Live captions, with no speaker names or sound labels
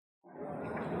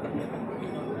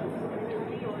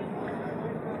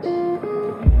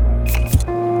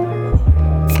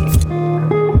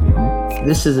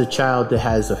this is a child that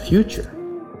has a future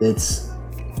that's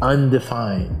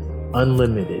undefined,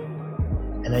 unlimited.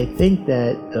 And I think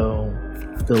that though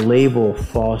the label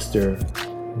foster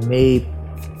may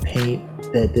paint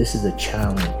that this is a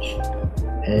challenge.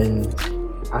 And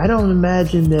I don't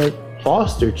imagine that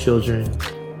foster children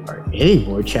are any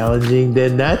more challenging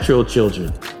than natural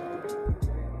children.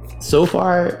 So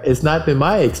far, it's not been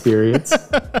my experience.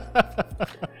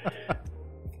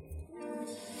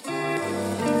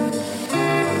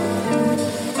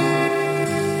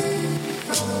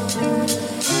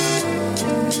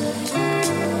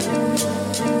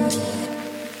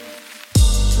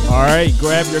 All right,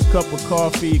 grab your cup of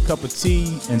coffee, cup of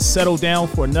tea, and settle down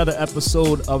for another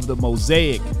episode of the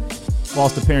Mosaic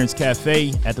Foster Parents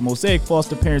Cafe. At the Mosaic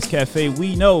Foster Parents Cafe,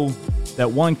 we know that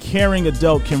one caring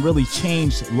adult can really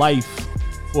change life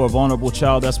for a vulnerable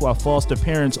child. That's why foster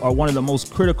parents are one of the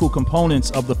most critical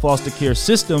components of the foster care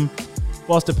system.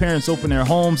 Foster parents open their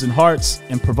homes and hearts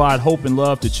and provide hope and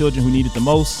love to children who need it the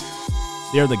most.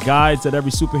 They're the guides that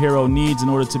every superhero needs in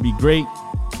order to be great.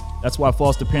 That's why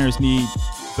foster parents need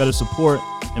better support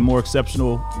and more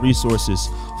exceptional resources.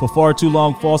 For far too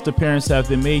long, foster parents have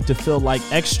been made to feel like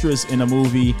extras in a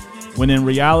movie, when in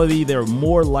reality, they're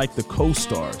more like the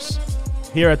co-stars.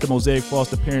 Here at the Mosaic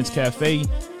Foster Parents Cafe,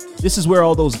 this is where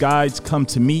all those guides come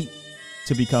to meet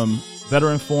to become better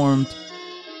informed,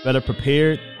 better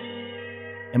prepared,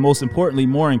 and most importantly,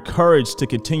 more encouraged to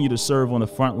continue to serve on the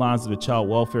front lines of the child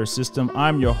welfare system.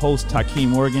 I'm your host, Takeem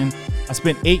Morgan. I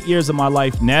spent 8 years of my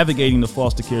life navigating the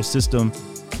foster care system,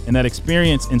 and that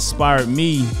experience inspired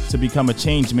me to become a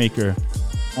change maker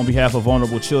on behalf of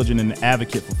vulnerable children and an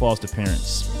advocate for foster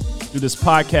parents. Through this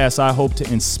podcast, I hope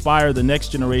to inspire the next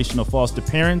generation of foster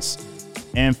parents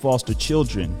and foster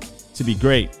children to be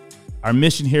great. Our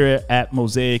mission here at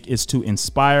Mosaic is to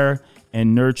inspire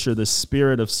and nurture the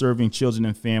spirit of serving children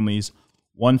and families,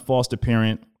 one foster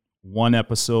parent, one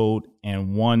episode,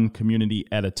 and one community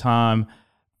at a time.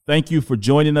 Thank you for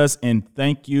joining us, and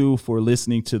thank you for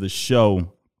listening to the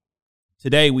show.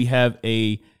 Today, we have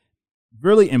a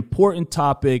really important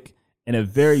topic and a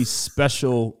very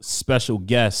special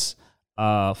guest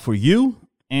for you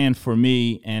and for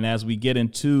me. And as we get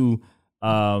into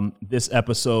this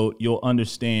episode, you'll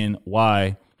understand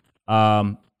why.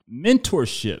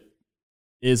 Mentorship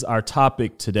is our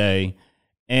topic today.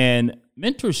 And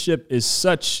mentorship is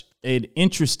such an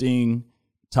interesting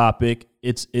topic.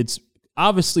 It's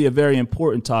obviously a very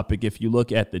important topic if you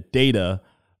look at the data,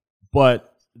 but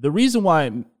the reason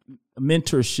why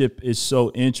mentorship is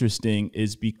so interesting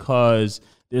is because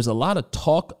there's a lot of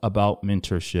talk about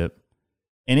mentorship.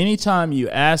 And anytime you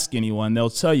ask anyone, they'll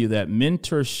tell you that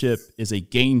mentorship is a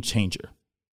game changer,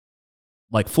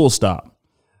 like full stop.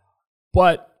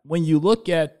 But when you look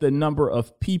at the number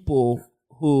of people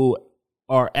who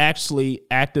are actually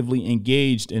actively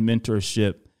engaged in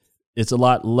mentorship, it's a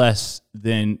lot less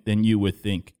than you would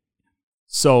think.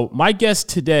 So my guest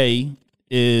today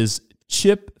is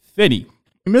Chip Finney.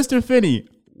 Mr. Finney,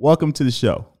 welcome to the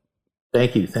show.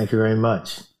 Thank you. Thank you very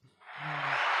much.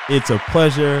 It's a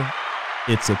pleasure.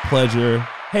 It's a pleasure.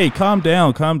 Hey, calm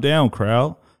down,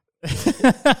 crowd.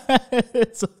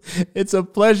 It's a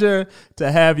pleasure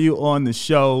to have you on the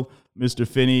show, Mr.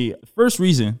 Finney. First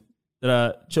reason that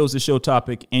I chose the show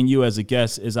topic and you as a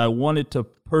guest is I wanted to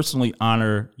personally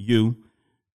honor you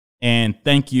and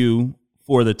thank you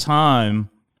for the time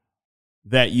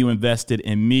that you invested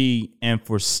in me and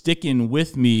for sticking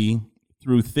with me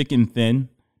through thick and thin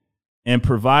and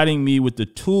providing me with the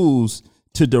tools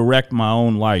to direct my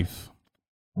own life.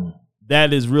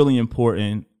 That is really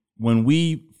important. When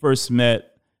we first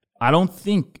met, I don't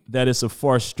think that it's a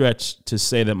far stretch to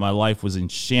say that my life was in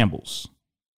shambles.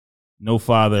 No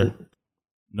father,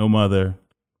 no mother,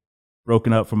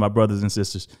 broken up from my brothers and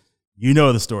sisters. You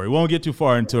know the story. We won't get too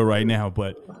far into it right now,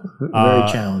 but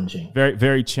very challenging. Very,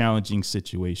 very challenging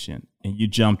situation. And you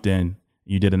jumped in.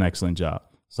 You did an excellent job.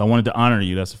 So I wanted to honor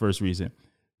you. That's the first reason.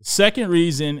 The second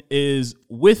reason is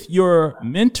with your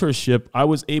mentorship, I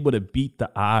was able to beat the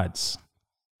odds.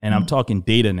 And I'm talking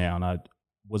data now. And I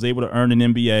was able to earn an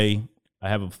MBA. I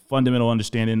have a fundamental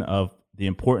understanding of the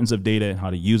importance of data and how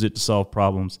to use it to solve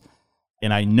problems.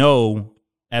 And I know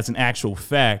as an actual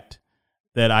fact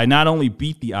that I not only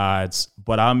beat the odds,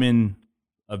 but I'm in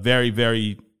a very,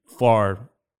 very far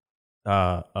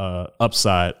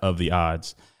upside of the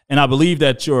odds. And I believe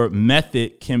that your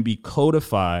method can be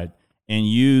codified and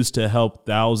used to help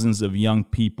thousands of young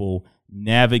people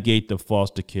navigate the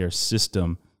foster care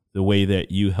system the way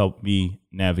that you helped me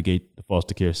navigate the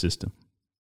foster care system.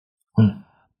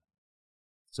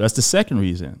 So that's the second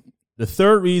reason. The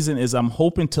third reason is I'm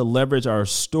hoping to leverage our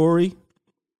story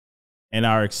and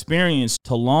our experience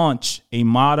to launch a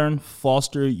modern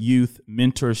foster youth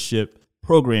mentorship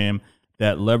program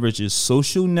that leverages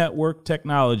social network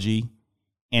technology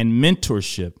and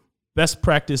mentorship, best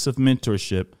practice of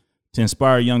mentorship, to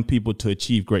inspire young people to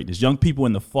achieve greatness, young people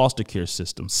in the foster care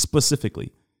system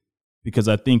specifically, because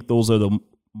I think those are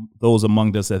those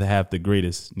among us that have the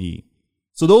greatest need.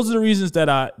 So those are the reasons that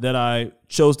I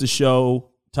chose the show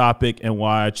topic and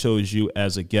why I chose you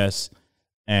as a guest.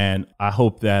 And I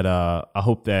hope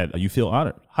that you feel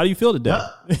honored. How do you feel today?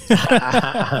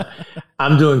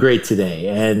 I'm doing great today,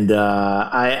 and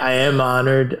I am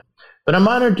honored. But I'm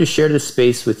honored to share this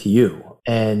space with you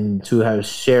and to have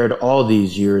shared all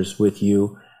these years with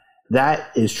you.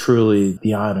 That is truly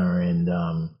the honor. And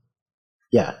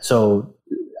so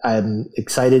I'm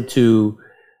excited to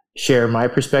share my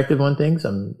perspective on things.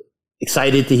 I'm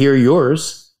excited to hear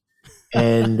yours.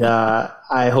 And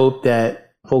I hope that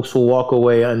folks will walk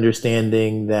away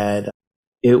understanding that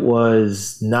it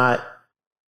was not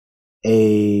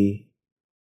a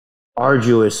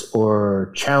arduous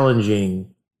or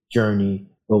challenging journey,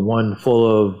 but one full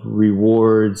of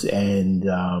rewards and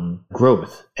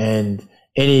growth. And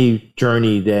any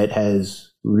journey that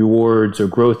has rewards or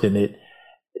growth in it,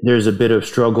 there's a bit of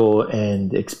struggle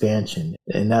and expansion.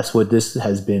 And that's what this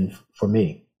has been for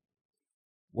me.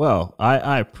 Well,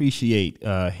 I appreciate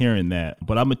hearing that,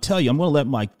 but I'm going to tell you, I'm going to let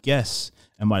my guests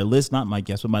and my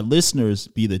listeners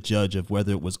be the judge of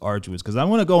whether it was arduous, because I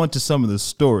want to go into some of the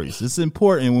stories. It's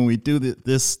important when we do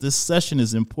this session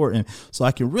is important, so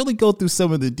I can really go through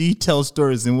some of the detailed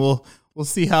stories, and we'll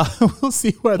see we'll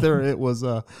see whether it was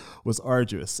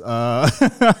arduous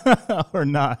or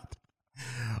not.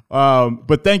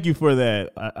 But thank you for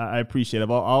that. I appreciate it.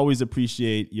 I always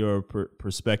appreciate your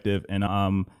perspective, and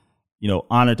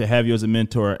honored to have you as a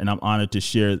mentor, and I'm honored to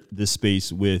share this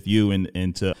space with you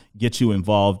and to get you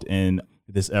involved in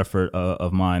this effort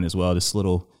of mine as well, this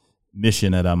little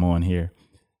mission that I'm on here.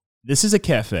 This is a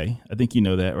cafe. I think you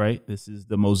know that, right? This is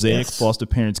the Mosaic Foster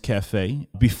Parents Cafe.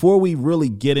 Before we really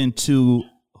get into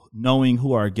knowing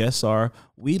who our guests are,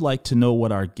 we like to know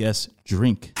what our guests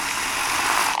drink.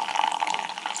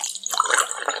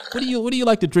 What do you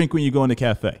like to drink when you go in the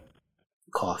cafe?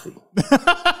 Coffee.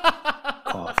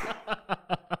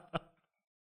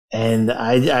 And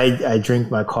I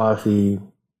drink my coffee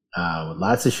with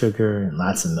lots of sugar and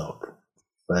lots of milk.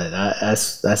 But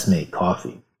that's me,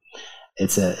 coffee.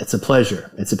 It's a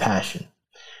pleasure. It's a passion.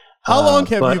 How long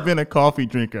have you been a coffee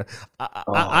drinker?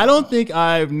 I don't think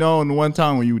I've known one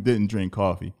time when you didn't drink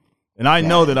coffee. And I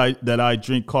know that I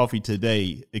drink coffee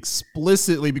today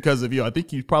explicitly because of you. I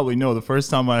think you probably know the first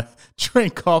time I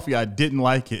drank coffee, I didn't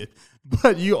like it.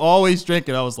 But you always drink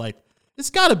it. I was like, it's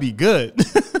got to be good.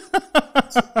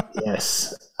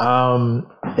 Yes.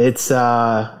 It's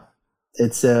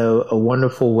a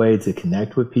wonderful way to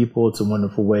connect with people. It's a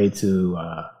wonderful way to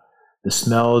the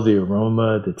smell, the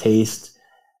aroma, the taste.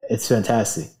 It's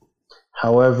fantastic.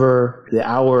 However, the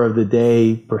hour of the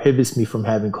day prohibits me from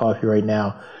having coffee right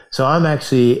now. So I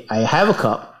have a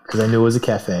cup because I knew it was a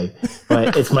cafe,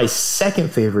 but it's my second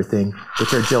favorite thing,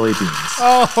 which are jelly beans.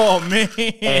 Oh, man.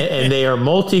 And they are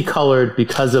multicolored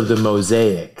because of the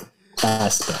mosaic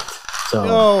aspect.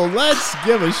 So, let's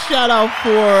give a shout out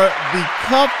for the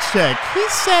cup check. He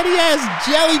said he has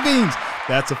jelly beans.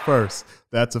 That's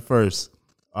a first.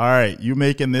 All right, you're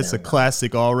making this a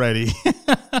classic already.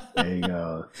 There you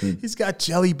go. He's got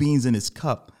jelly beans in his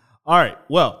cup. All right,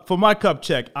 well, for my cup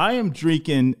check, I am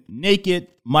drinking Naked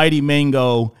Mighty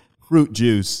Mango fruit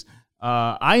juice.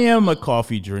 I am a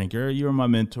coffee drinker. You're my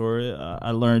mentor.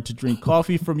 I learned to drink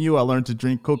coffee from you. I learned to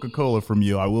drink Coca-Cola from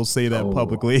you. I will say that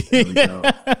publicly. There we go.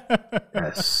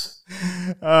 Yes.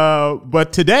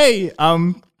 But today,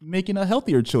 I'm making a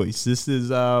healthier choice. This is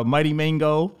Mighty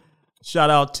Mango.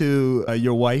 Shout out to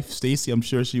your wife, Stacy. I'm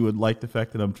sure she would like the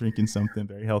fact that I'm drinking something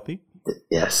very healthy.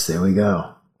 Yes, there we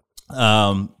go.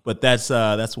 But that's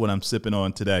what I'm sipping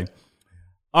on today.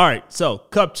 All right, so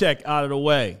cup check out of the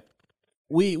way.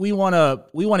 We want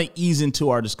to ease into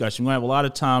our discussion. We have a lot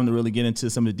of time to really get into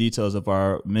some of the details of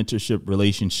our mentorship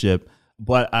relationship,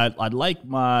 but I'd like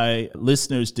my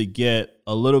listeners to get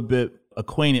a little bit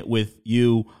acquainted with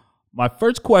you. My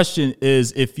first question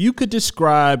is, if you could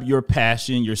describe your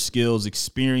passion, your skills,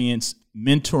 experience,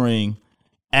 mentoring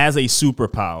as a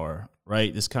superpower,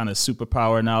 right? This kind of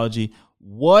superpower analogy.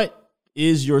 What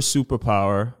is your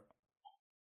superpower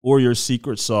or your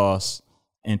secret sauce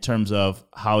in terms of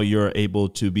how you're able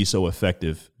to be so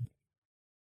effective?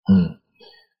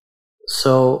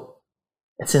 So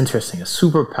it's interesting. A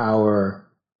superpower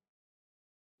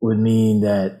would mean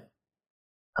that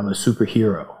I'm a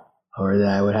superhero, or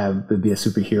that would be a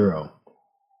superhero.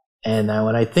 And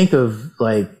when I think of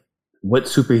like what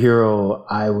superhero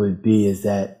I would be, is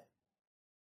that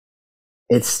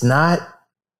it's not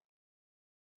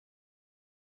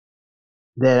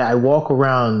that I walk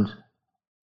around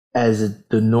as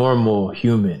the normal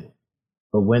human,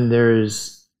 but when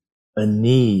there's a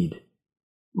need,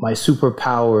 my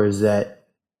superpower is that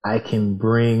I can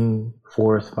bring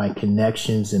forth my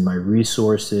connections and my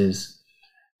resources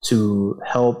to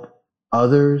help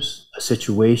others, a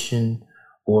situation,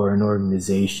 or an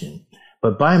organization.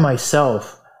 But by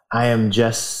myself, I am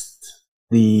just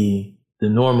the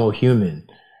normal human.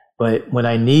 But when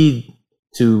I need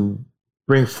to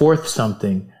bring forth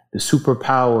something, the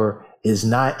superpower is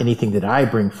not anything that I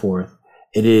bring forth.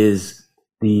 It is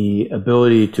the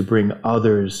ability to bring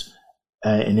others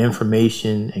and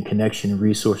information and connection and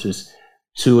resources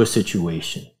to a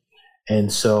situation.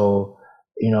 And so,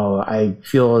 I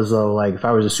feel as though like if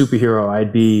I was a superhero,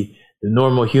 I'd be the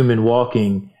normal human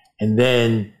walking, and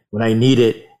then when I need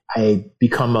it, I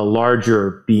become a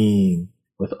larger being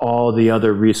with all the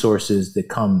other resources that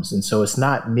comes. And so it's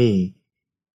not me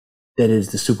that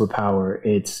is the superpower.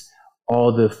 It's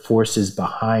all the forces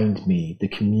behind me, the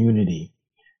community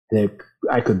that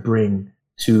I could bring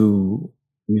to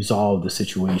resolve the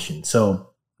situation. So,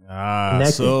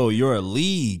 so you're a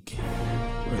league.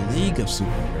 You're a league of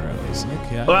superheroes.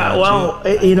 Okay. But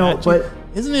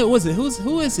isn't it?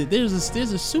 Who is it? There's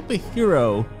a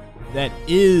superhero that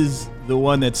is the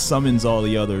one that summons all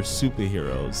the other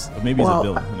superheroes. Or maybe it's a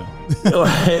villain.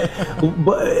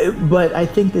 But I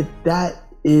think that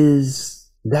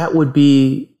would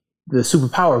be the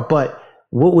superpower. But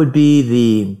what would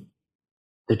be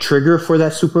the trigger for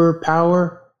that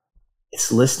superpower? It's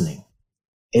listening.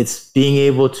 It's being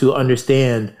able to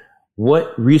understand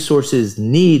what resources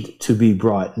need to be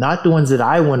brought, not the ones that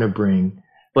I want to bring,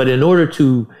 but in order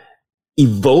to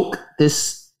evoke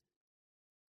this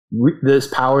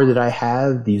power that I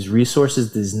have, these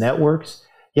resources, these networks,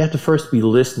 you have to first be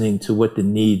listening to what the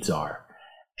needs are.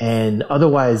 And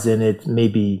otherwise, then it may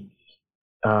be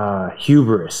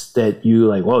hubris that you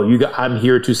like, well, I'm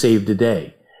here to save the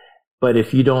day. But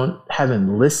if you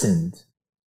haven't listened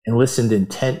and listened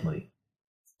intently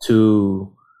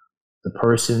to the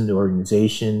person, the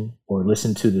organization, or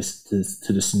listen to the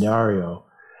scenario,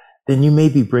 then you may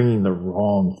be bringing the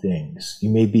wrong things. You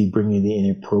may be bringing the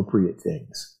inappropriate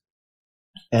things.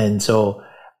 And so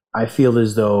I feel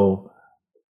as though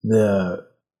the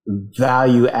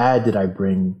value add that I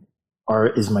bring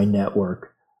is my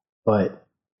network, but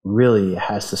really it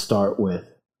has to start with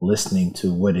listening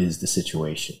to what is the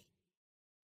situation.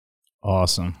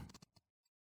 Awesome.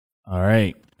 All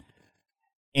right.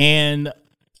 And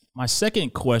my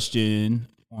second question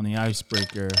on the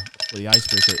icebreaker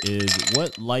is,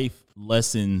 what life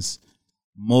lessons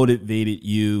motivated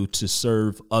you to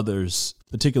serve others,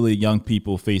 particularly young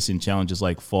people facing challenges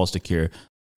like foster care?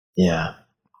 Yeah,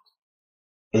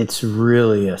 it's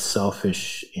really a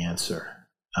selfish answer.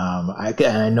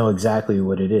 I know exactly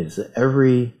what it is.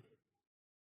 Every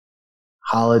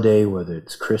holiday, whether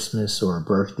it's Christmas or a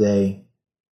birthday,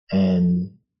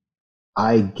 and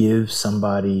I give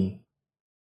somebody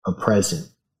a present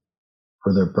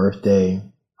for their birthday,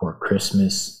 for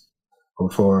Christmas,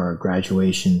 or for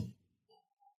graduation,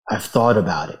 I've thought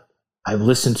about it. I've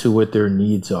listened to what their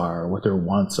needs are, what their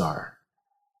wants are,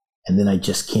 and then I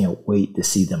just can't wait to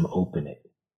see them open it.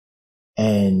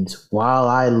 And while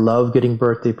I love getting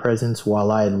birthday presents,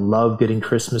 while I love getting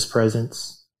Christmas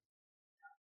presents,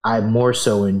 I more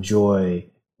so enjoy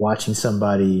watching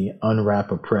somebody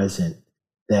unwrap a present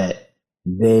that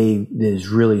is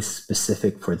really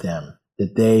specific for them,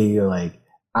 that they are like,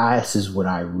 this is what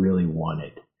I really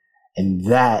wanted. And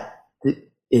that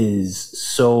is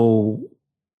so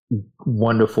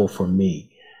wonderful for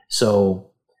me.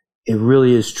 So it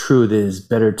really is true that it's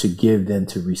better to give than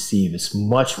to receive. It's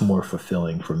much more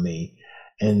fulfilling for me.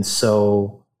 And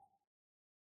so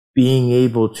being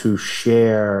able to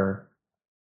share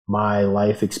my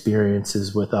life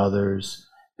experiences with others,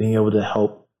 being able to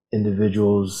help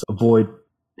individuals avoid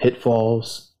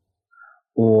pitfalls,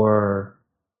 or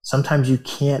sometimes you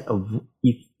can't,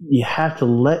 you have to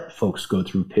let folks go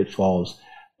through pitfalls,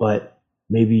 but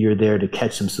maybe you're there to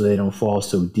catch them so they don't fall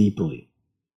so deeply.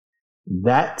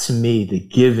 That, to me, the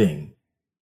giving,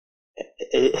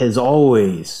 it has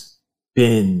always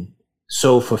been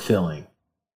so fulfilling.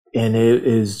 And it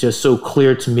is just so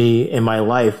clear to me in my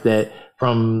life that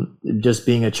from just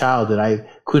being a child, that I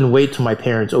couldn't wait till my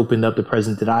parents opened up the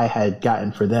present that I had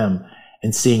gotten for them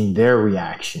and seeing their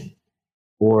reaction,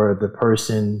 or the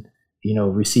person,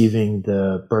 receiving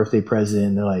the birthday present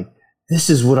and they're like,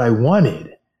 this is what I wanted.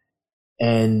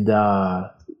 And,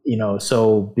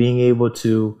 so being able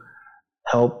to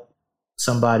help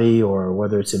somebody, or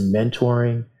whether it's in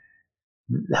mentoring,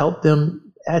 help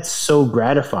them. That's so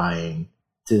gratifying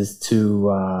to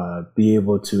be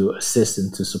able to assist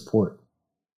and to support.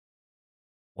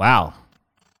 Wow.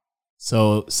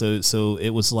 So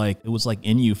it was like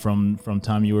in you from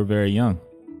time you were very young.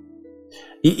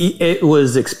 It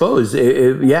was exposed.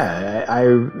 I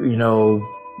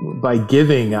by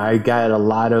giving, I got a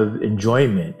lot of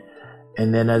enjoyment.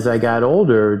 And then as I got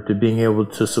older, to being able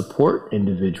to support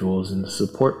individuals and to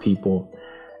support people,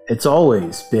 it's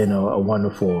always been a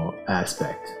wonderful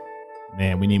aspect.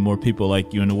 Man, we need more people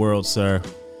like you in the world, sir.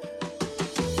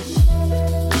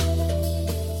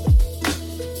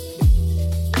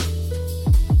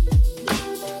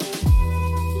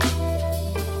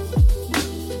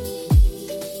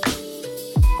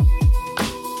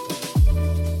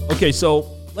 Okay, so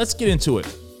let's get into it.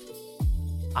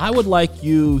 I would like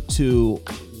you to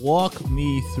walk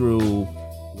me through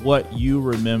what you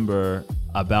remember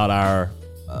about our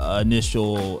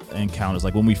initial encounters,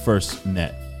 like when we first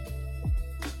met.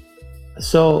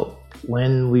 So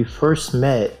when we first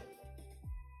met,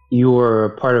 you were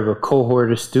a part of a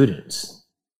cohort of students,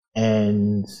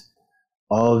 and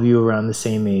all of you around the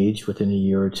same age, within a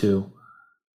year or two.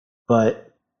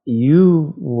 But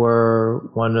you were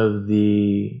one of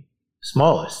the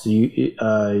smallest.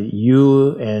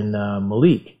 You and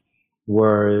Malik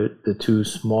were the two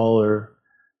smaller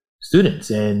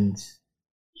students, and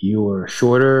you were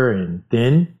shorter and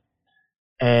thin,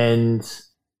 and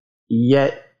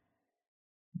yet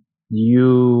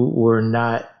you were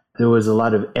not. There was a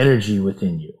lot of energy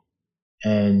within you,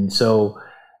 and so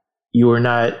you were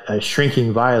not a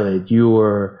shrinking violet. You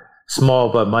were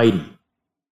small but mighty,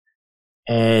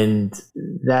 and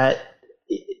that,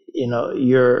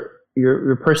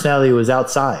 your personality was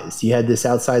outsized. You had this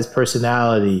outsized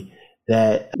personality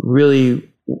that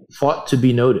really fought to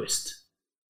be noticed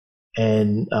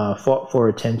and fought for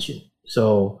attention.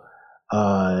 So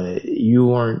you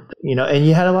weren't, and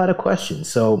you had a lot of questions.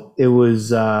 So it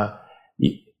was a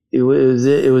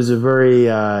very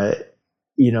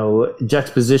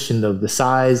juxtaposition of the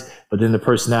size, but then the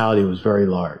personality was very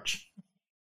large.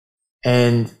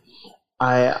 And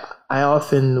I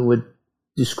often would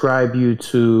describe you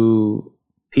to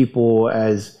people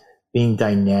as being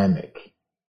dynamic,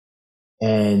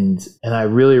 and I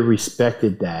really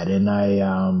respected that, and I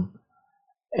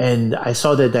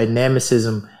saw that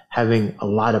dynamicism having a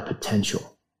lot of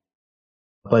potential,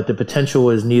 but the potential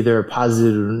was neither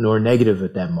positive nor negative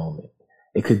at that moment.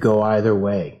 It could go either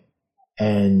way,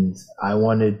 and I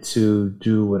wanted to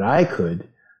do what I could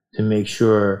to make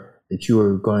sure that you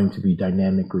were going to be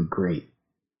dynamically great.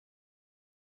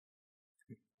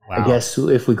 Wow. I guess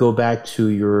if we go back to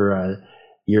your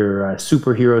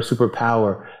superhero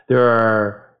superpower, there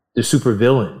are the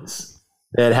supervillains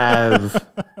that have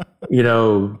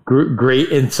great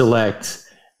intellect,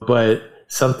 but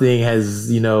something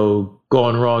has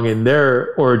gone wrong in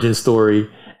their origin story,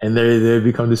 and they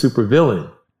become the supervillain.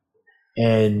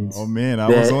 And oh man, I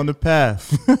was on the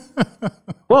path.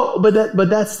 Well, but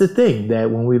that's the thing,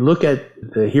 that when we look at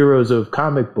the heroes of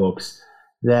comic books,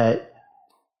 that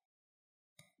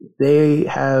they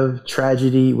have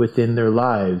tragedy within their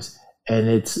lives, and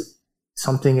it's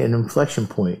something, an inflection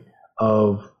point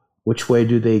of which way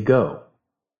do they go,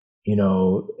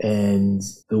 and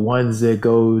the ones that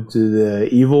go to the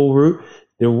evil route,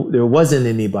 there wasn't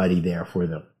anybody there for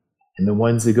them. And the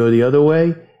ones that go the other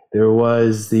way, there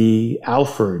was the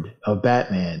Alfred of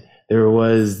Batman. There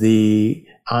was the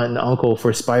aunt and uncle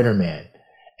for Spider-Man.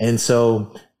 And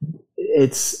so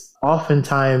it's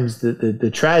oftentimes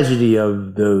the tragedy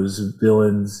of those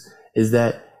villains is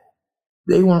that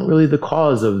they weren't really the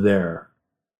cause of their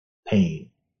pain.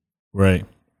 Right.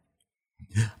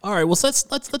 All right. Well, let's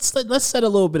set a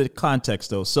little bit of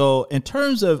context though. So in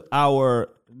terms of our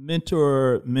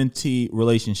mentor-mentee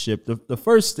relationship, the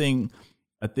first thing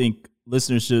I think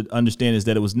listeners should understand is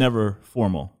that it was never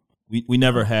formal. We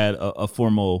never had a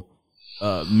formal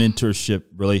mentorship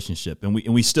relationship, and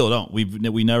we still don't.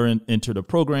 We never entered a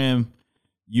program.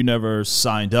 You never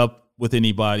signed up with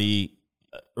anybody,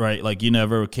 right? Like you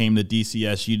never came to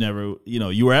DCS. You never,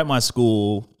 you were at my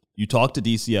school. You talked to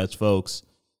DCS folks.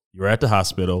 You were at the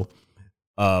hospital,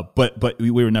 but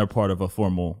we were never part of a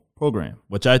formal program,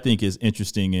 which I think is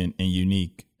interesting and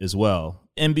unique as well.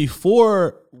 And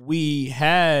before we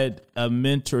had a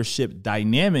mentorship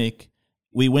dynamic,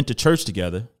 we went to church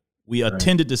together. We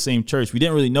attended the same church. We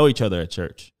didn't really know each other at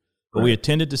church, but we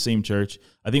attended the same church.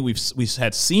 I think we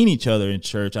had seen each other in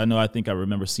church. I think I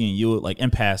remember seeing you like in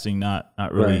passing, not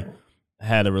really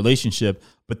had a relationship.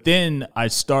 But then I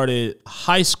started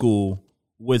high school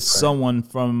with someone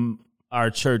from our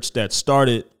church that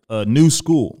started a new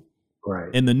school.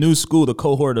 Right. In the new school, the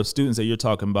cohort of students that you're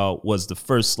talking about was the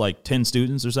first like 10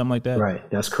 students or something like that. Right.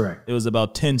 That's correct. It was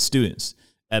about 10 students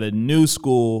at a new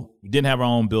school. We didn't have our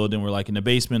own building. We're like in the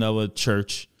basement of a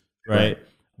church, right?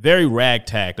 Very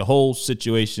ragtag. The whole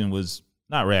situation was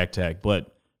not ragtag,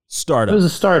 but startup. It was a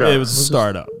startup. It was a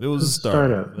startup. It was a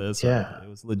startup. Yeah. It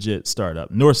was legit startup.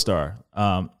 North Star.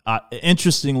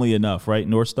 Interestingly enough, right?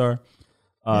 North Star.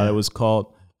 It was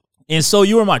called. And so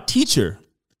you were my teacher.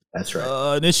 That's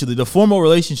right. Initially, the formal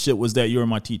relationship was that you were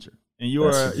my teacher, and you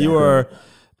were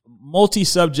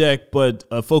multi-subject, but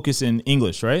focus in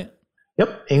English, right?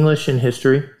 Yep, English and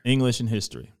history. English and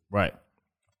history, right?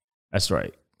 That's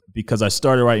right. Because I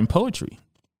started writing poetry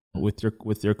with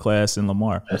your class in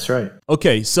Lamar. That's right.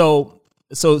 Okay, so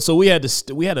we had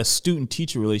a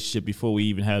student-teacher relationship before we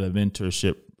even had a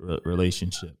mentorship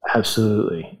relationship.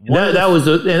 Absolutely. That was,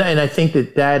 and I think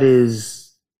that is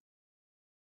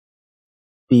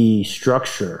the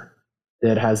structure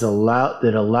that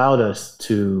allowed us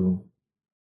to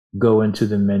go into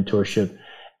the mentorship,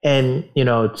 and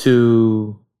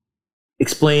to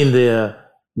explain the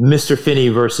Mr. Finney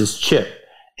versus Chip.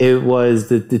 It was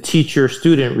the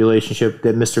teacher-student relationship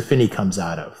that Mr. Finney comes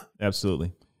out of.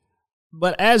 Absolutely.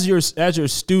 But as your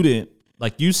student,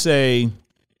 like you say,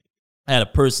 I had a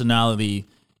personality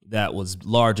that was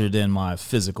larger than my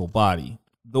physical body.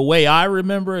 The way I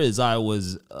remember is I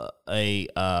was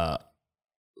I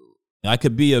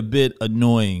could be a bit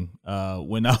annoying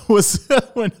when I was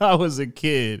a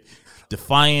kid.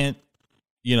 Defiant,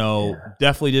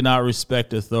 definitely did not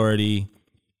respect authority.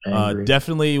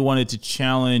 Definitely wanted to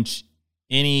challenge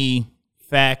any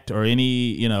fact or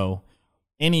any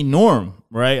norm,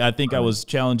 right? I think I was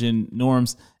challenging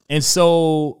norms. And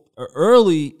so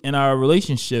early in our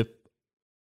relationship,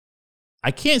 I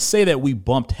can't say that we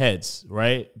bumped heads,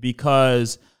 right?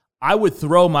 Because I would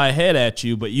throw my head at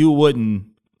you, but you wouldn't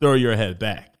throw your head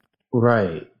back.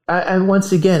 Right. And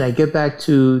once again, I get back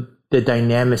to the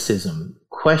dynamicism,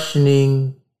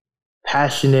 questioning,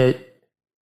 passionate.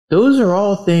 Those are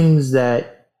all things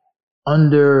that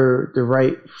under the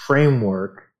right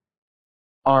framework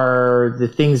are the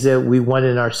things that we want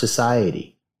in our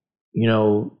society.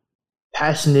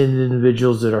 Passionate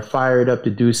individuals that are fired up to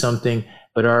do something,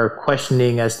 but are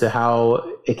questioning as to how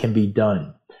it can be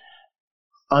done.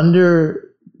 In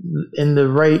the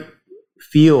right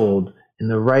field, in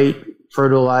the right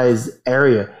fertilized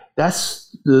area,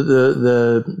 that's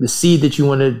the seed that you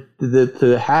wanted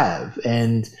to have.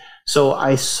 And so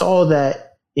I saw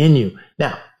that in you.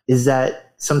 Now, is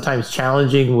that sometimes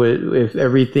challenging if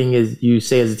everything is you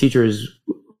say as a teacher is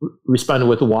responding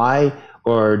with why,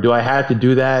 or do I have to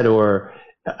do that, or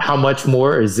how much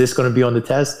more is this going to be on the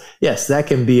test? Yes, that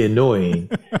can be annoying.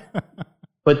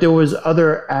 But there was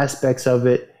other aspects of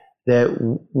it that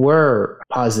were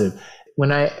positive.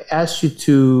 When I asked you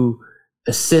to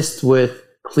assist with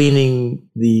cleaning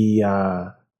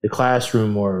the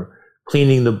classroom or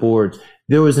cleaning the boards,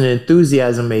 there was an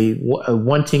enthusiasm, a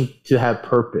wanting to have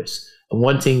purpose, a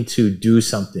wanting to do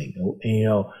something.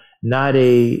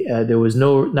 There was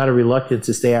not a reluctance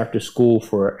to stay after school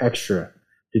for extra,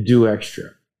 to do extra.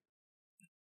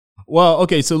 Well,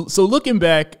 okay, so looking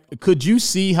back, could you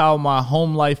see how my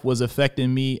home life was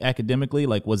affecting me academically?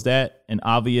 Like, was that an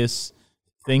obvious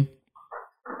thing?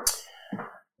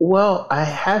 Well, I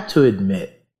have to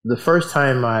admit, the first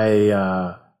time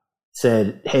I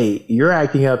said, hey, you're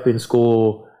acting up in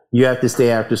school, you have to stay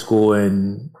after school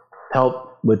and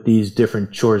help with these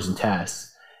different chores and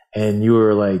tasks, and you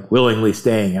were like willingly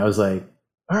staying, I was like,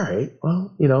 all right,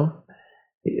 well,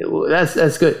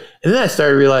 that's good. And then I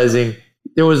started realizing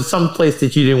there was some place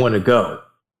that you didn't want to go.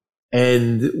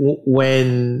 And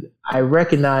when I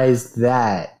recognized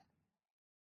that,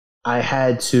 I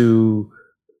had to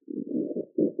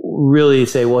really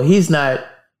say, well, he's not,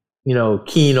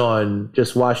 keen on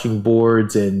just washing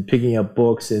boards and picking up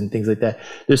books and things like that.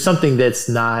 There's something that's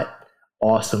not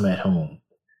awesome at home.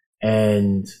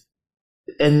 And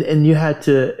you had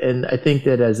to, and I think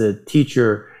that as a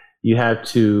teacher, you have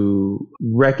to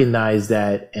recognize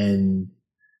that and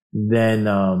then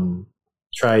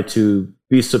try to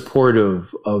be supportive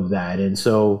of that. And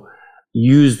so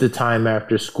use the time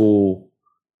after school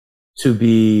to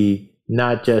be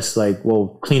not just like,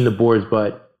 well, clean the boards,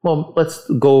 but, well, let's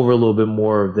go over a little bit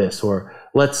more of this, or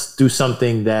let's do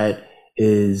something that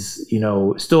is,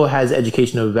 still has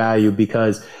educational value,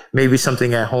 because maybe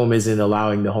something at home isn't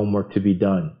allowing the homework to be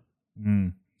done.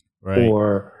 Right.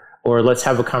 Or let's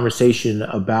have a conversation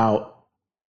about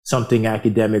something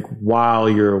academic while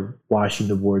you're washing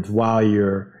the boards, while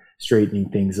you're straightening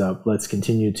things up. Let's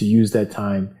continue to use that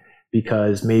time,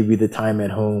 because maybe the time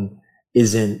at home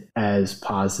isn't as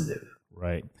positive.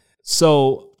 Right.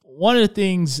 So one of the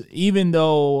things, even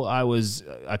though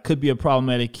I could be a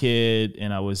problematic kid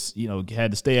and I was,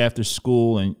 had to stay after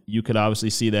school, and you could obviously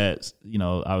see that,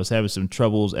 I was having some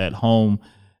troubles at home.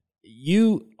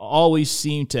 You always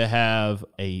seem to have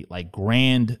a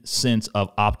grand sense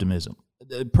of optimism.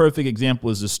 The perfect example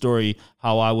is the story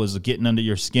how I was getting under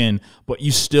your skin, but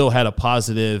you still had a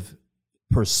positive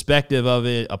perspective of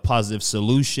it, a positive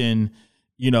solution.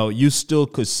 You still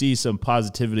could see some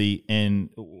positivity in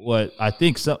what I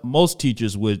think most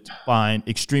teachers would find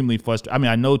extremely frustrating. I mean,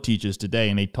 I know teachers today,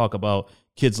 and they talk about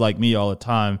kids like me all the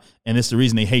time, and it's the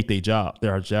reason they hate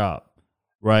their job,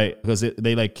 right? Because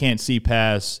they can't see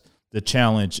past the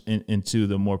challenge into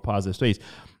the more positive space.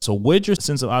 So where'd your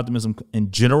sense of optimism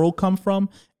in general come from?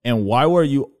 And why were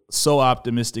you so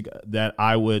optimistic that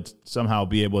I would somehow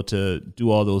be able to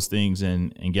do all those things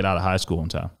and get out of high school in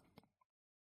time?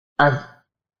 I've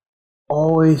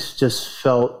always just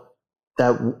felt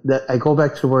that I go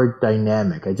back to the word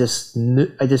dynamic. I just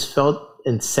felt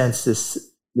and sensed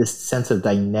this sense of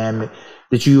dynamic,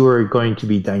 that you were going to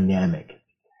be dynamic,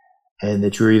 and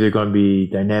that you were either going to be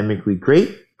dynamically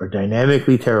great or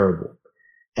dynamically terrible,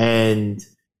 and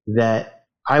that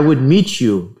I would meet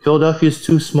you. Philadelphia's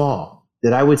too small,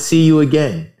 that I would see you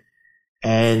again.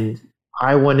 And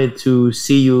I wanted to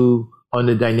see you on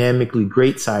the dynamically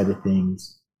great side of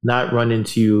things, not run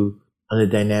into you on the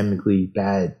dynamically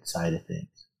bad side of things.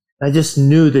 I just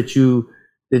knew that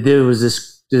there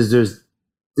was there's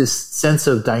this sense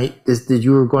of that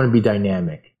you were going to be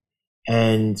dynamic,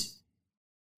 and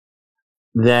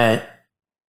that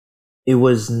it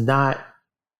was not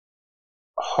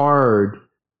hard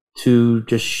to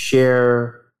just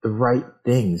share the right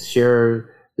things,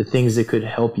 share the things that could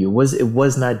help you. It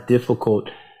was not difficult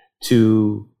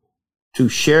to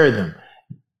share them.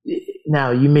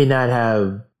 Now, you may not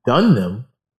have done them,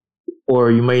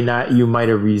 or you might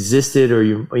have resisted, or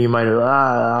you might have,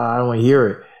 I don't want to hear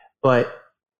it. But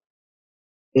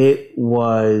it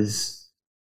was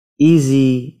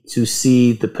easy to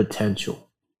see the potential.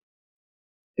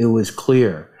 It was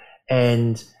clear.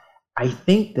 And I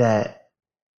think that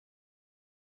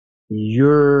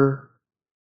you're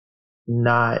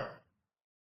not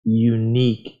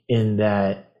unique in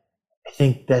that. I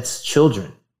think that's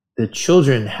children. The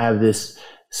children have this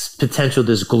potential,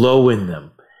 this glow in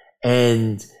them,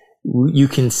 and you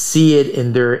can see it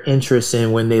in their interest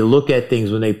in when they look at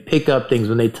things, when they pick up things,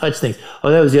 when they touch things.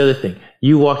 Oh, that was the other thing.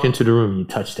 You walked into the room and you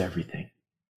touched everything.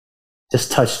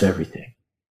 Just touched everything.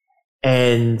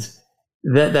 And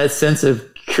that sense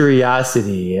of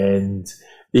curiosity, and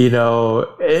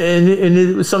and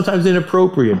it was sometimes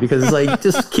inappropriate, because it's like,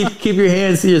 just keep your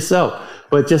hands to yourself,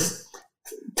 but just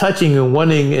touching and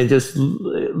wanting and just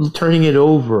turning it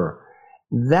over.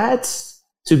 That's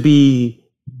to be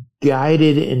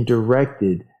guided and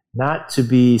directed, not to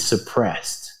be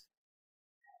suppressed.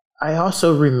 I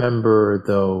also remember,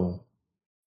 though,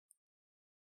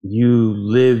 you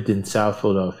lived in South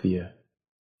Philadelphia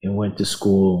and went to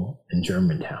school in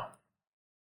Germantown.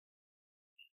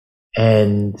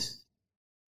 And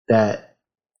that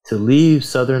to leave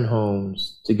Southern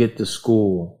homes to get to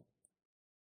school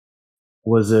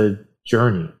was a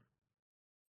journey.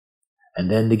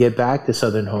 And then to get back to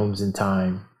Southern homes in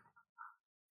time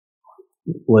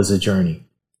was a journey.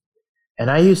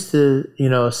 And I used to,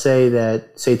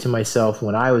 say to myself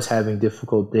when I was having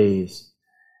difficult days,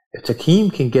 if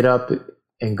Takeem can get up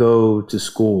and go to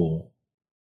school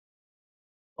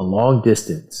a long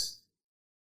distance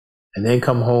and then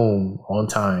come home on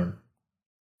time,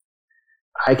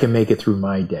 I can make it through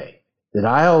my day. That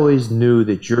I always knew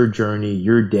that your journey,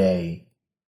 your day,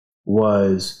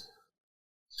 was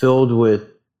filled with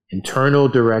internal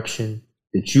direction,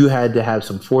 that you had to have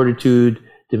some fortitude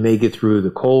to make it through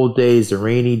the cold days, the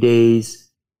rainy days,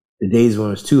 the days when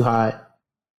it was too hot,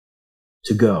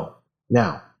 to go.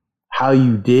 Now, how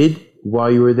you did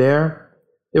while you were there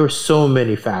were so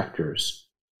many factors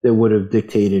that would have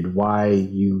dictated why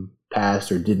you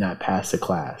passed or did not pass the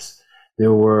class.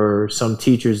 There were some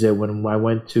teachers that when I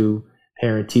went to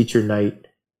parent-teacher night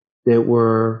that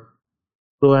were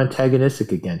a little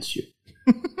antagonistic against you.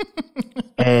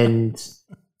 And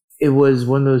it was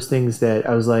one of those things that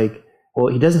I was like,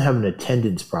 well, he doesn't have an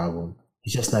attendance problem.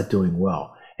 He's just not doing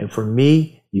well. And for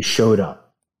me, you showed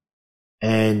up.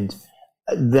 And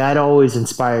that always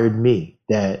inspired me,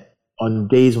 that on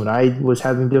days when I was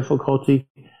having difficulty,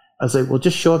 I was like, well,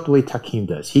 just show up the way Takeem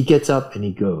does. He gets up and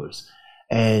he goes.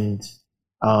 And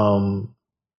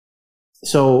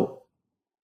so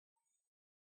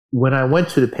when I went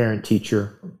to the parent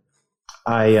teacher,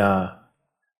 I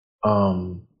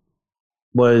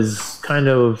was kind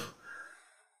of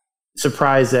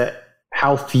surprised at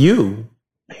how few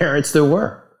parents there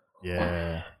were.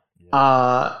 Yeah.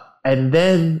 And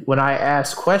then when I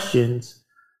asked questions,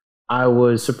 I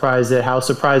was surprised at how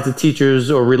surprised the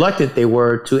teachers or reluctant they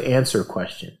were to answer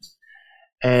questions.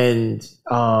 And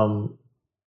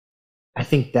I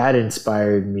think that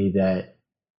inspired me that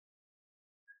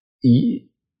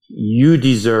you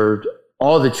deserved,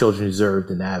 all the children deserved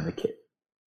an advocate.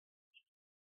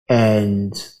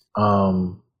 And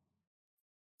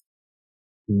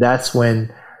that's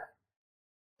when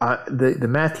the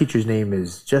math teacher's name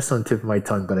is just on the tip of my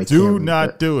tongue, but I do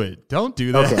not do it. Don't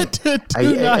do that. Okay.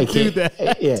 do not do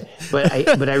that. Yeah,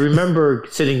 but I remember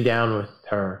sitting down with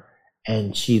her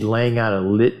and she laying out a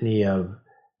litany of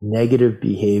negative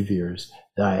behaviors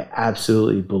that I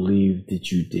absolutely believe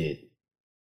that you did.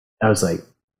 I was like,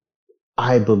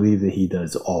 I believe that he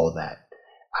does all that.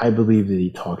 I believe that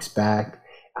he talks back.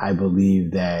 I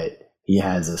believe that he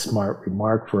has a smart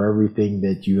remark for everything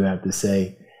that you have to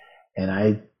say. And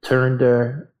I turned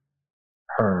to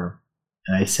her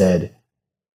and I said,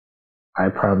 I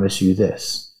promise you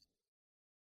this.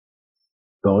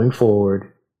 Going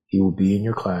forward, he will be in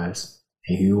your class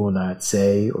and he will not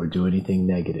say or do anything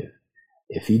negative.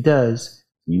 If he does,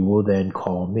 you will then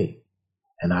call me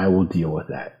and I will deal with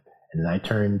that. And then I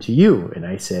turned to you and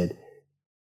I said,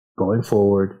 going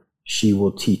forward, she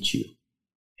will teach you.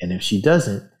 And if she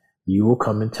doesn't, you will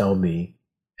come and tell me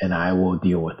and I will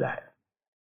deal with that.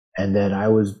 And that I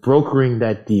was brokering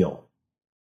that deal,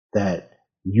 that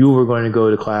you were going to go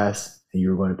to class and you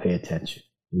were going to pay attention.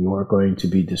 You weren't going to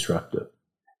be disruptive.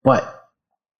 But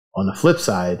on the flip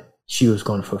side, she was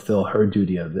going to fulfill her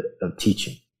duty of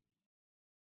teaching.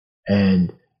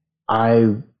 And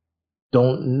I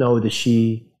don't know that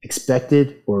she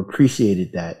expected or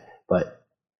appreciated that, but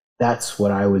that's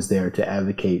what I was there to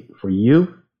advocate for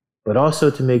you, but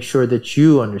also to make sure that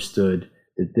you understood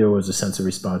that there was a sense of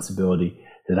responsibility,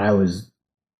 that I was,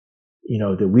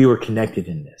 that we were connected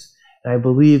in this. And I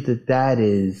believe that that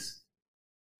is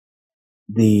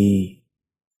the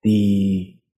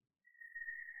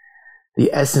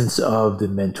essence of the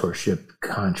mentorship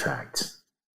contract.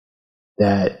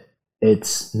 That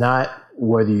it's not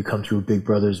whether you come through big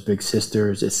brothers, big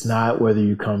sisters. It's not whether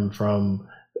you come from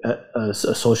a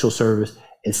social service.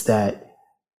 It's that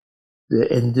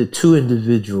the two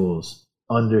individuals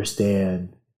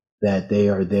understand that they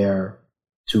are there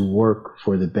to work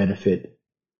for the benefit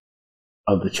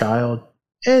of the child,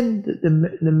 and the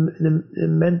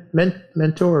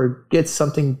mentor gets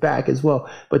something back as well,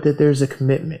 but that there's a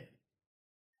commitment.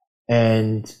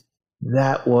 And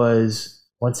that was,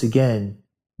 once again,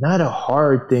 not a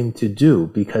hard thing to do,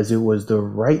 because it was the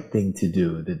right thing to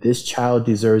do, that this child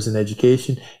deserves an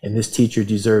education and this teacher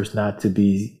deserves not to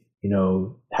be,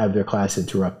 have their class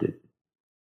interrupted.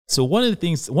 So one of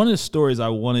the stories I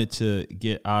wanted to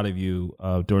get out of you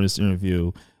during this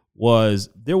interview was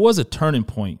there was a turning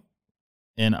point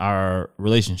in our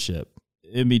relationship,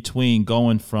 in between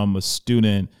going from a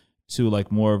student to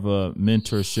like more of a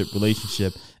mentorship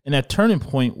relationship. And that turning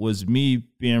point was me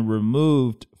being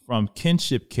removed from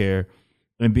kinship care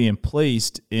and being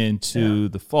placed into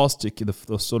the foster care,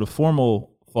 the sort of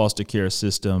formal foster care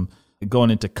system,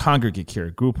 going into congregate care,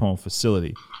 group home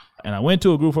facility. And I went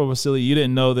to a group home facility. You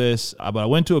didn't know this, but I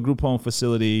went to a group home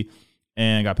facility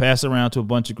and got passed around to a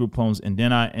bunch of group homes. And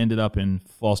then I ended up in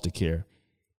foster care.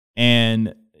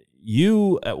 And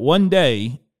you, at one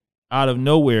day, out of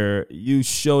nowhere, you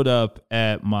showed up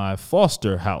at my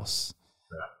foster house.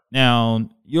 Yeah. Now,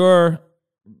 you're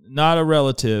not a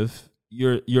relative.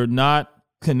 You're not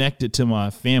connected to my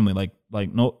family. Like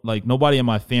nobody in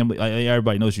my family,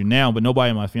 everybody knows you now, but nobody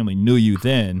in my family knew you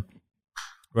then,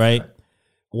 right?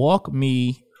 Walk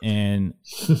me and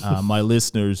my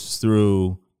listeners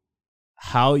through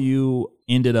how you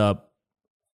ended up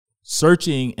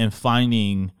searching and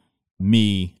finding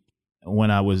me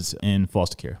when I was in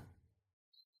foster care.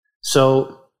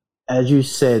 So, as you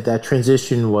said, that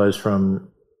transition was from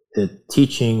the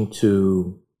teaching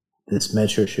to this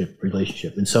mentorship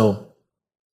relationship. And so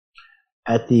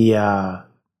at the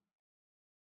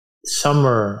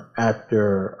summer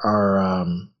after our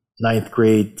ninth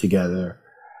grade together,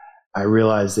 I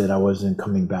realized that I wasn't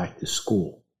coming back to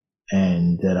school,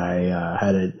 and that I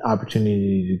had an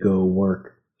opportunity to go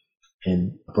work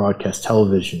in broadcast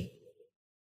television.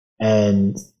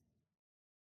 And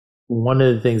one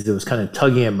of the things that was kind of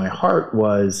tugging at my heart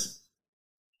was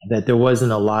that there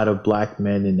wasn't a lot of Black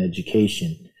men in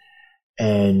education,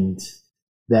 and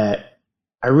that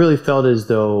I really felt as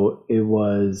though it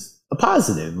was a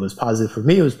positive. It was positive for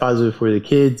me. It was positive for the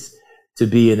kids to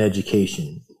be in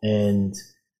education. And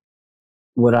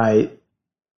what I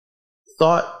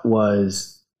thought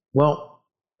was well,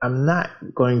 I'm not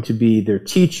going to be their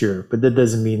teacher, but that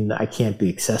doesn't mean that I can't be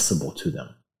accessible to them.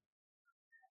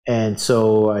 And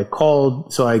so I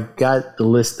got the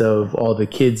list of all the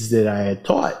kids that I had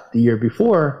taught the year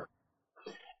before.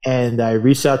 And I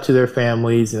reached out to their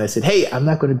families and I said, hey, I'm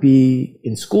not going to be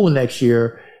in school next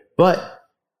year, but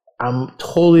I'm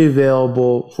totally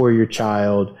available for your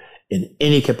child in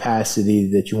any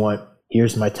capacity that you want.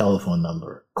 Here's my telephone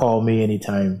number. Call me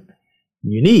anytime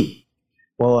you need.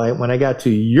 Well, when I got to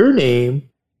your name,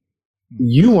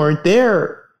 you weren't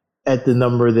there at the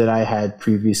number that I had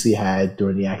previously had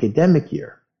during the academic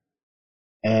year.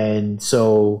 And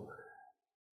so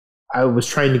I was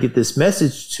trying to get this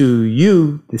message to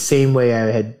you the same way I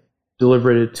had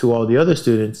delivered it to all the other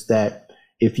students, that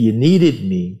if you needed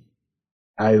me,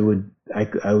 I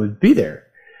would be there.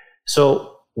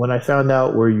 So when I found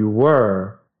out where you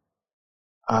were,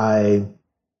 I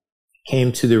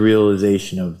came to the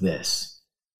realization of this,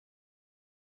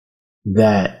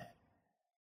 that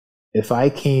if I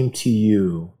came to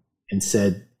you and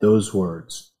said those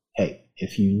words, hey,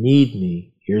 if you need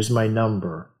me, here's my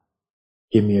number,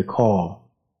 give me a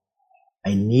call,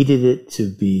 I needed it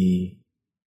to be,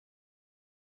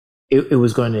 it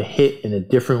was going to hit in a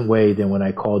different way than when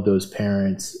I called those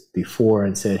parents before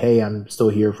and said, hey, I'm still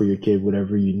here for your kid,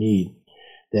 whatever you need,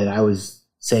 that I was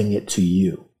saying it to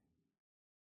you.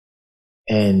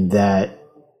 And that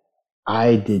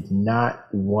I did not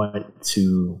want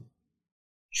to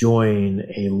join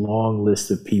a long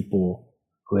list of people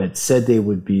who had said they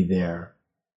would be there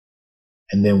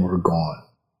and then were gone.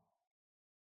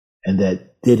 And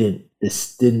that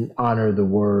didn't honor the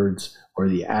words or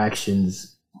the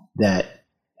actions that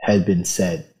had been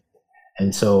said.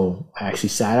 And so I actually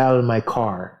sat out in my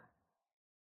car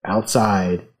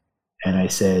outside and I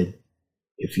said,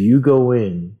 if you go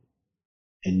in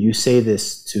and you say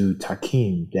this to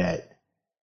Takim, that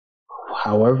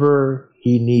however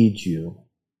he needs you,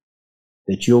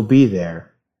 that you'll be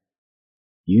there,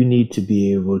 you need to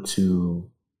be able to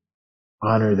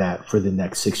honor that for the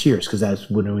next 6 years, because that's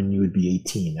when you would be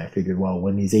 18. I figured, well,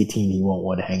 when he's 18, he won't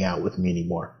want to hang out with me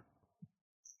anymore.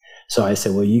 So I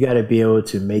said, well, you got to be able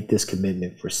to make this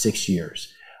commitment for 6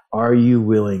 years. Are you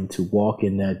willing to walk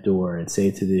in that door and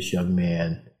say to this young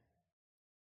man,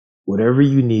 whatever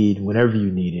you need, whenever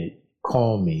you need it,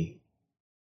 call me,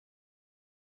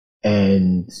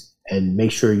 and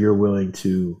make sure you're willing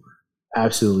to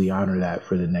absolutely honor that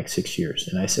for the next 6 years?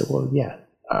 And I said, well, yeah,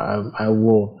 I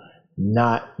will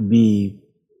not be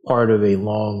part of a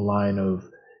long line of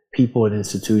people and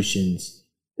institutions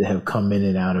that have come in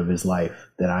and out of his life,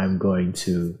 that I'm going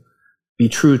to be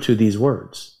true to these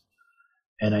words.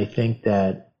 And I think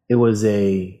that it was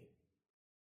a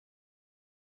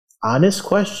honest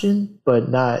question, but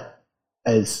not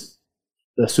as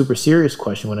a super serious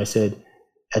question when I said,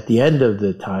 at the end of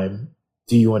the time,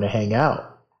 do you want to hang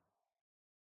out?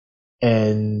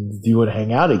 And do you want to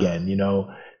hang out again? You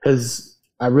know, because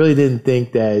I really didn't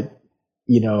think that,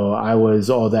 you know, I was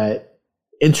all that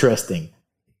interesting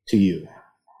to you,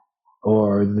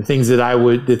 or the things that I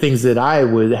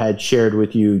would had shared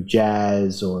with you,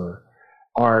 jazz or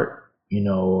art, you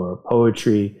know, or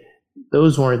poetry.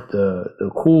 Those weren't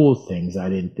the cool things, I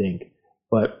didn't think.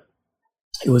 But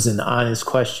it was an honest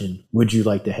question. Would you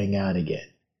like to hang out again?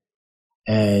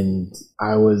 And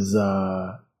I was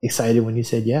excited when you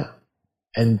said yeah.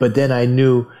 But then I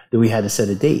knew that we had to set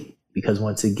a date, because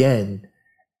once again,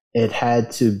 it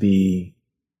had to be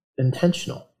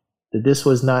intentional. That this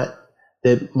was not,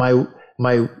 that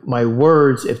my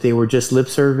words, if they were just lip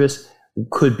service,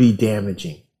 could be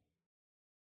damaging,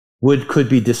 could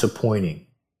be disappointing.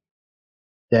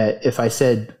 That if I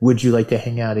said, would you like to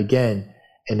hang out again?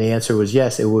 And the answer was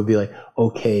yes, it would be like,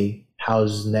 okay,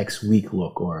 how's next week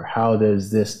look? Or how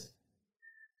does this,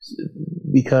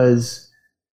 because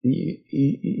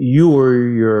you were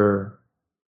your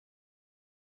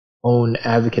own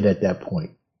advocate at that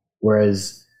point.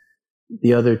 Whereas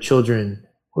the other children,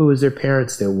 it was their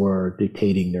parents that were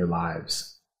dictating their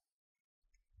lives.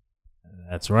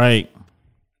 That's right.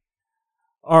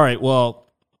 All right.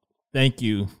 Well, thank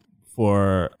you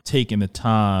for taking the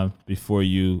time before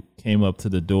you came up to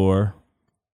the door,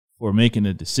 for making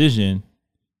a decision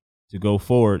to go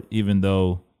forward, even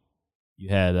though you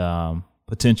had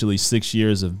potentially 6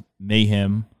 years of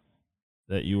mayhem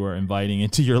that you were inviting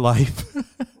into your life.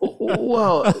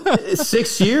 Well,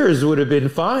 6 years would have been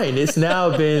fine. It's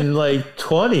now been like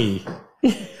 20.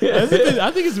 I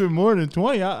think it's been more than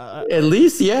 20. At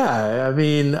least, yeah. I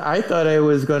mean, I thought I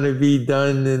was going to be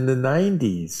done in the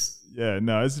 90s. Yeah,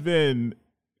 no, it's been,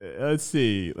 let's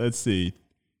see,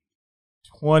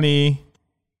 20,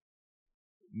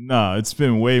 No, it's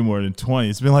been way more than 20.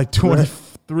 It's been like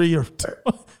 23 or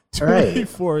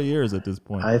 24 years at this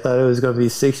point. I thought it was going to be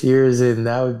 6 years and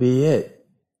that would be it.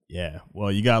 Yeah. Well,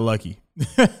 you got lucky.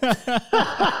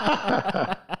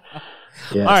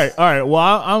 Yes. All right.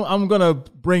 Well, I'm going to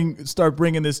start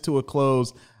bringing this to a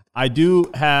close.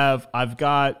 I've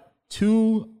got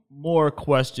two more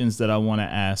questions that I want to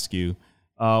ask you.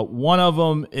 One of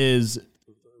them is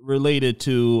related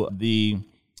to the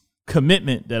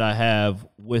commitment that I have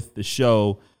with the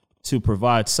show to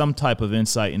provide some type of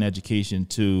insight and education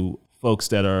to folks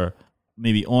that are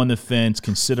maybe on the fence,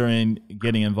 considering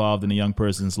getting involved in a young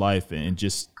person's life and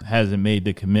just hasn't made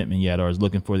the commitment yet or is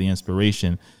looking for the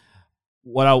inspiration.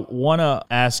 What I want to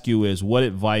ask you is, what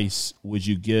advice would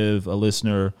you give a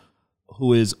listener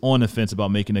who is on the fence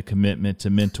about making a commitment to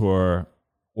mentor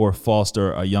or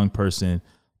foster a young person,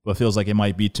 but feels like it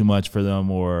might be too much for them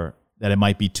or that it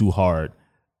might be too hard?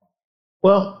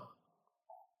 Well,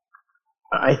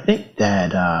 I think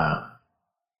that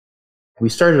we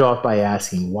started off by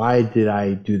asking, why did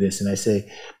I do this? And I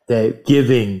say that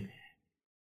giving,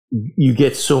 you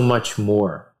get so much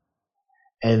more.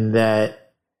 And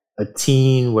that a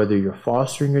teen, whether you're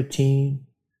fostering a teen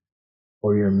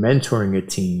or you're mentoring a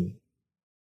teen,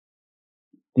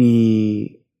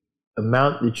 the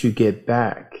amount that you get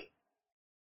back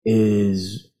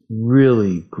is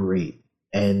really great.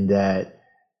 And that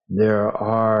there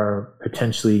are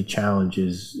potentially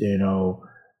challenges,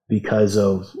 because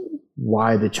of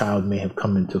why the child may have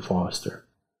come into foster.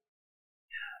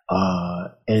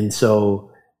 And so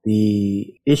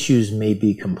the issues may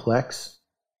be complex,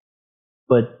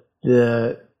 but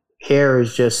the care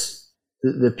is just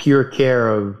the pure care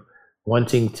of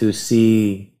wanting to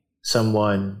see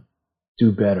someone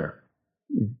do better,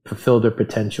 fulfill their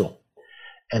potential.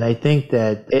 And I think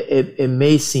that it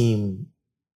may seem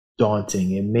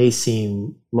daunting, it may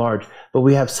seem large, but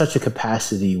we have such a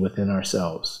capacity within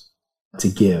ourselves to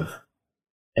give.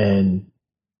 And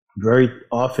very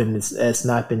often it's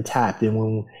not been tapped. And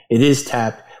when it is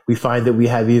tapped, we find that we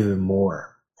have even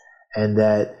more. And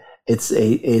that it's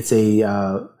a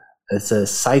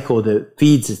cycle that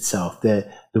feeds itself,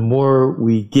 that the more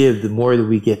we give, the more that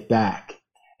we get back.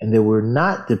 And that we're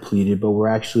not depleted, but we're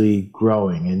actually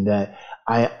growing. And that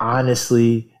I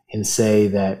honestly can say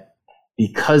that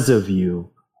because of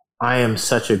you, I am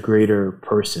such a greater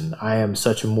person. I am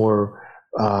such a more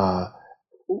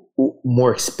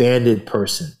expanded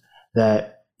person,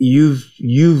 that you've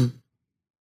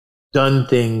done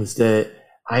things that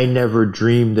I never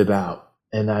dreamed about,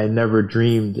 and I never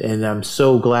dreamed. And I'm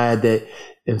so glad that,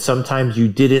 and sometimes you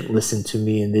didn't listen to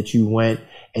me, and that you went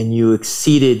and you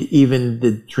exceeded even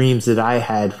the dreams that I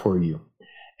had for you.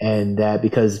 And that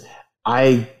because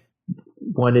I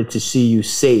wanted to see you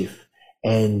safe,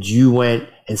 and you went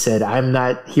and said, I'm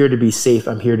not here to be safe,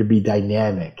 I'm here to be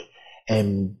dynamic.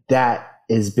 And that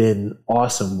has been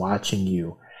awesome watching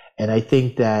you. And I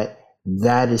think that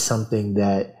that is something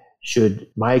that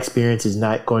my experience is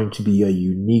not going to be a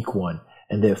unique one.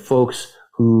 And that folks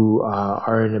who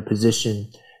are in a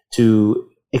position to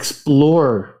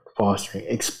explore fostering,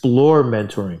 explore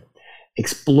mentoring,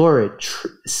 explore it,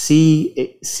 see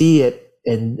it,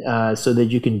 and so that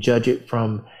you can judge it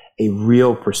from a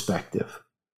real perspective,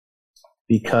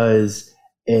 because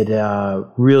it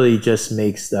really just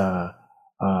makes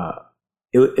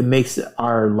it makes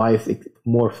our life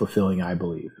more fulfilling, I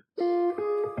believe.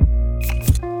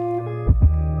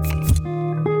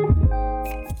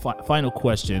 Final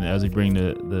question as we bring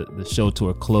the show to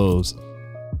a close.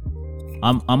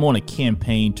 I'm on a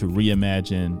campaign to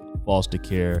reimagine foster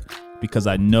care, because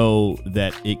I know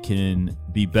that it can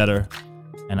be better,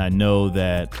 and I know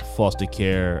that foster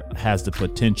care has the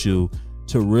potential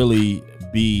to really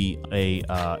be a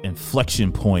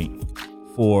inflection point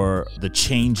for the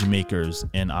change makers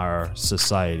in our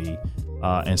society.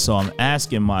 And so I'm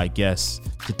asking my guests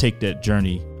to take that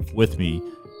journey with me.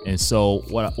 And so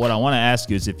what I want to ask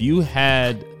you is, if you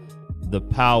had the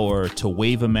power to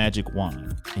wave a magic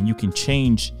wand and you can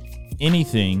change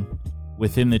anything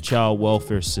within the child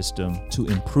welfare system to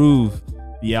improve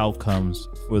the outcomes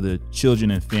for the children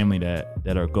and family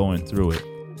that are going through it,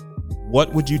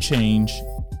 what would you change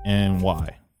and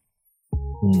why?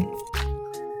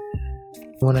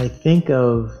 When I think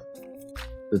of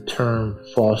the term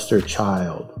foster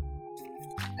child,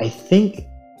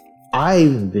 I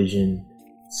envision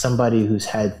somebody who's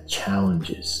had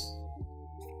challenges.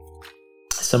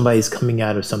 Somebody's coming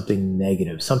out of something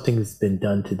negative. Something's been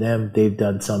done to them. They've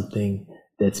done something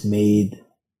that's made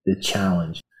the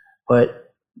challenge.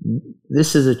 But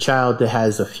this is a child that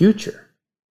has a future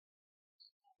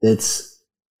that's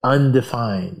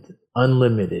undefined,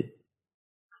 unlimited.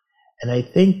 And I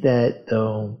think that,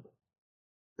 though,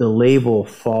 the label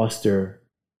foster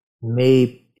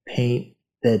may paint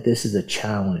that this is a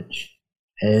challenge.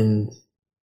 And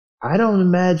I don't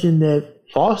imagine that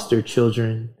foster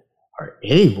children are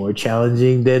any more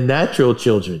challenging than natural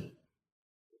children.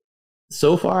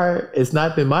 So far, it's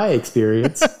not been my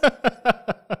experience.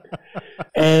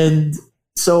 And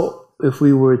so if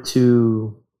we were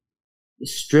to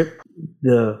strip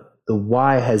the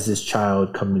why has this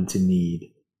child come into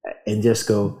need and just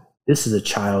go, this is a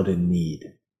child in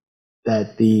need,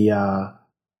 that the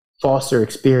foster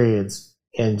experience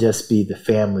can just be the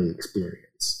family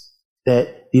experience,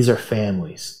 that these are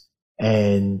families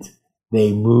and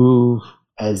they move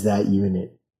as that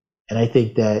unit. And I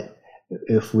think that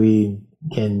if we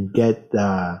can get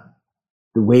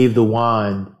wave the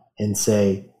wand and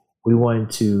say, we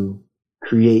want to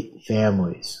create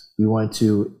families, we want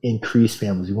to increase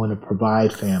families, we want to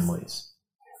provide families,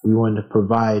 we want to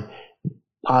provide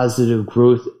positive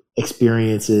growth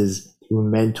experiences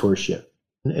through mentorship.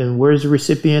 And where's the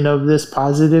recipient of this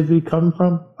positivity come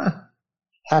from?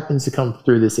 Happens to come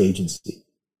through this agency.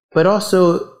 But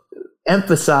also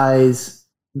emphasize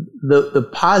the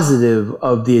positive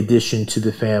of the addition to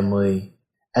the family,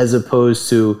 as opposed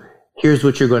to, here's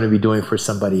what you're going to be doing for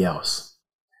somebody else.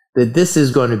 That this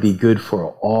is going to be good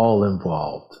for all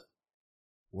involved.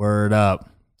 Word up.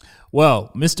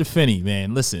 Well, Mr. Finney,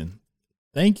 man, listen,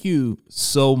 thank you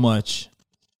so much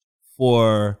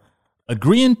for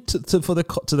agreeing to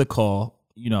the call.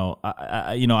 You know,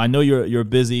 I know you're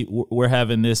busy. We're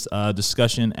having this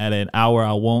discussion at an hour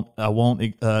I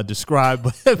won't describe,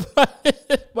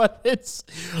 but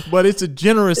it's a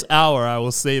generous hour. I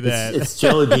will say that it's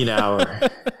jelly bean hour.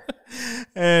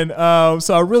 And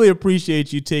so I really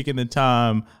appreciate you taking the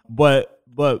time. But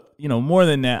you know, more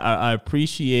than that, I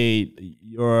appreciate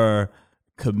your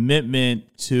commitment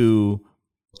to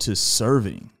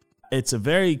serving. It's a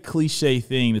very cliche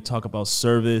thing to talk about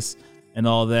service and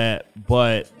all that,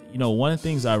 but you know, one of the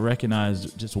things I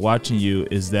recognize just watching you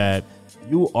is that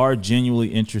you are genuinely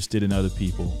interested in other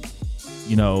people,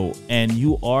 you know, and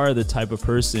you are the type of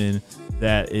person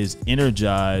that is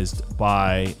energized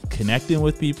by connecting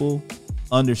with people,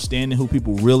 understanding who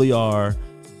people really are,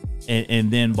 and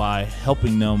then by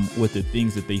helping them with the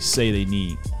things that they say they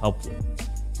need help with.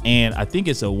 And I think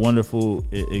it's a wonderful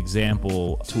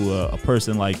example to a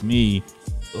person like me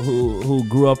who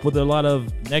grew up with a lot of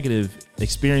negative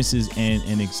experiences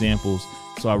and examples.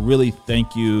 So I really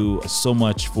thank you so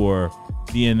much for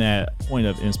being that point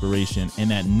of inspiration and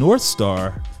that North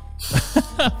Star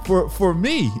for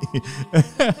me.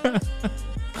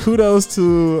 Kudos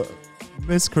to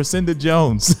Miss Crescenda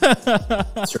Jones.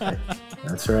 That's right.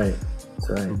 That's right. That's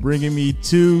right. For bringing me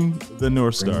to the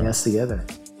North Star. Bringing us together.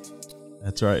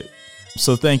 That's right.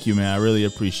 So thank you, man. I really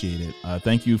appreciate it.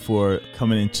 Thank you for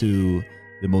coming into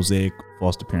the Mosaic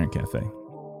Foster Parent Cafe.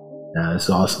 That's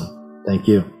awesome. Thank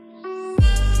you.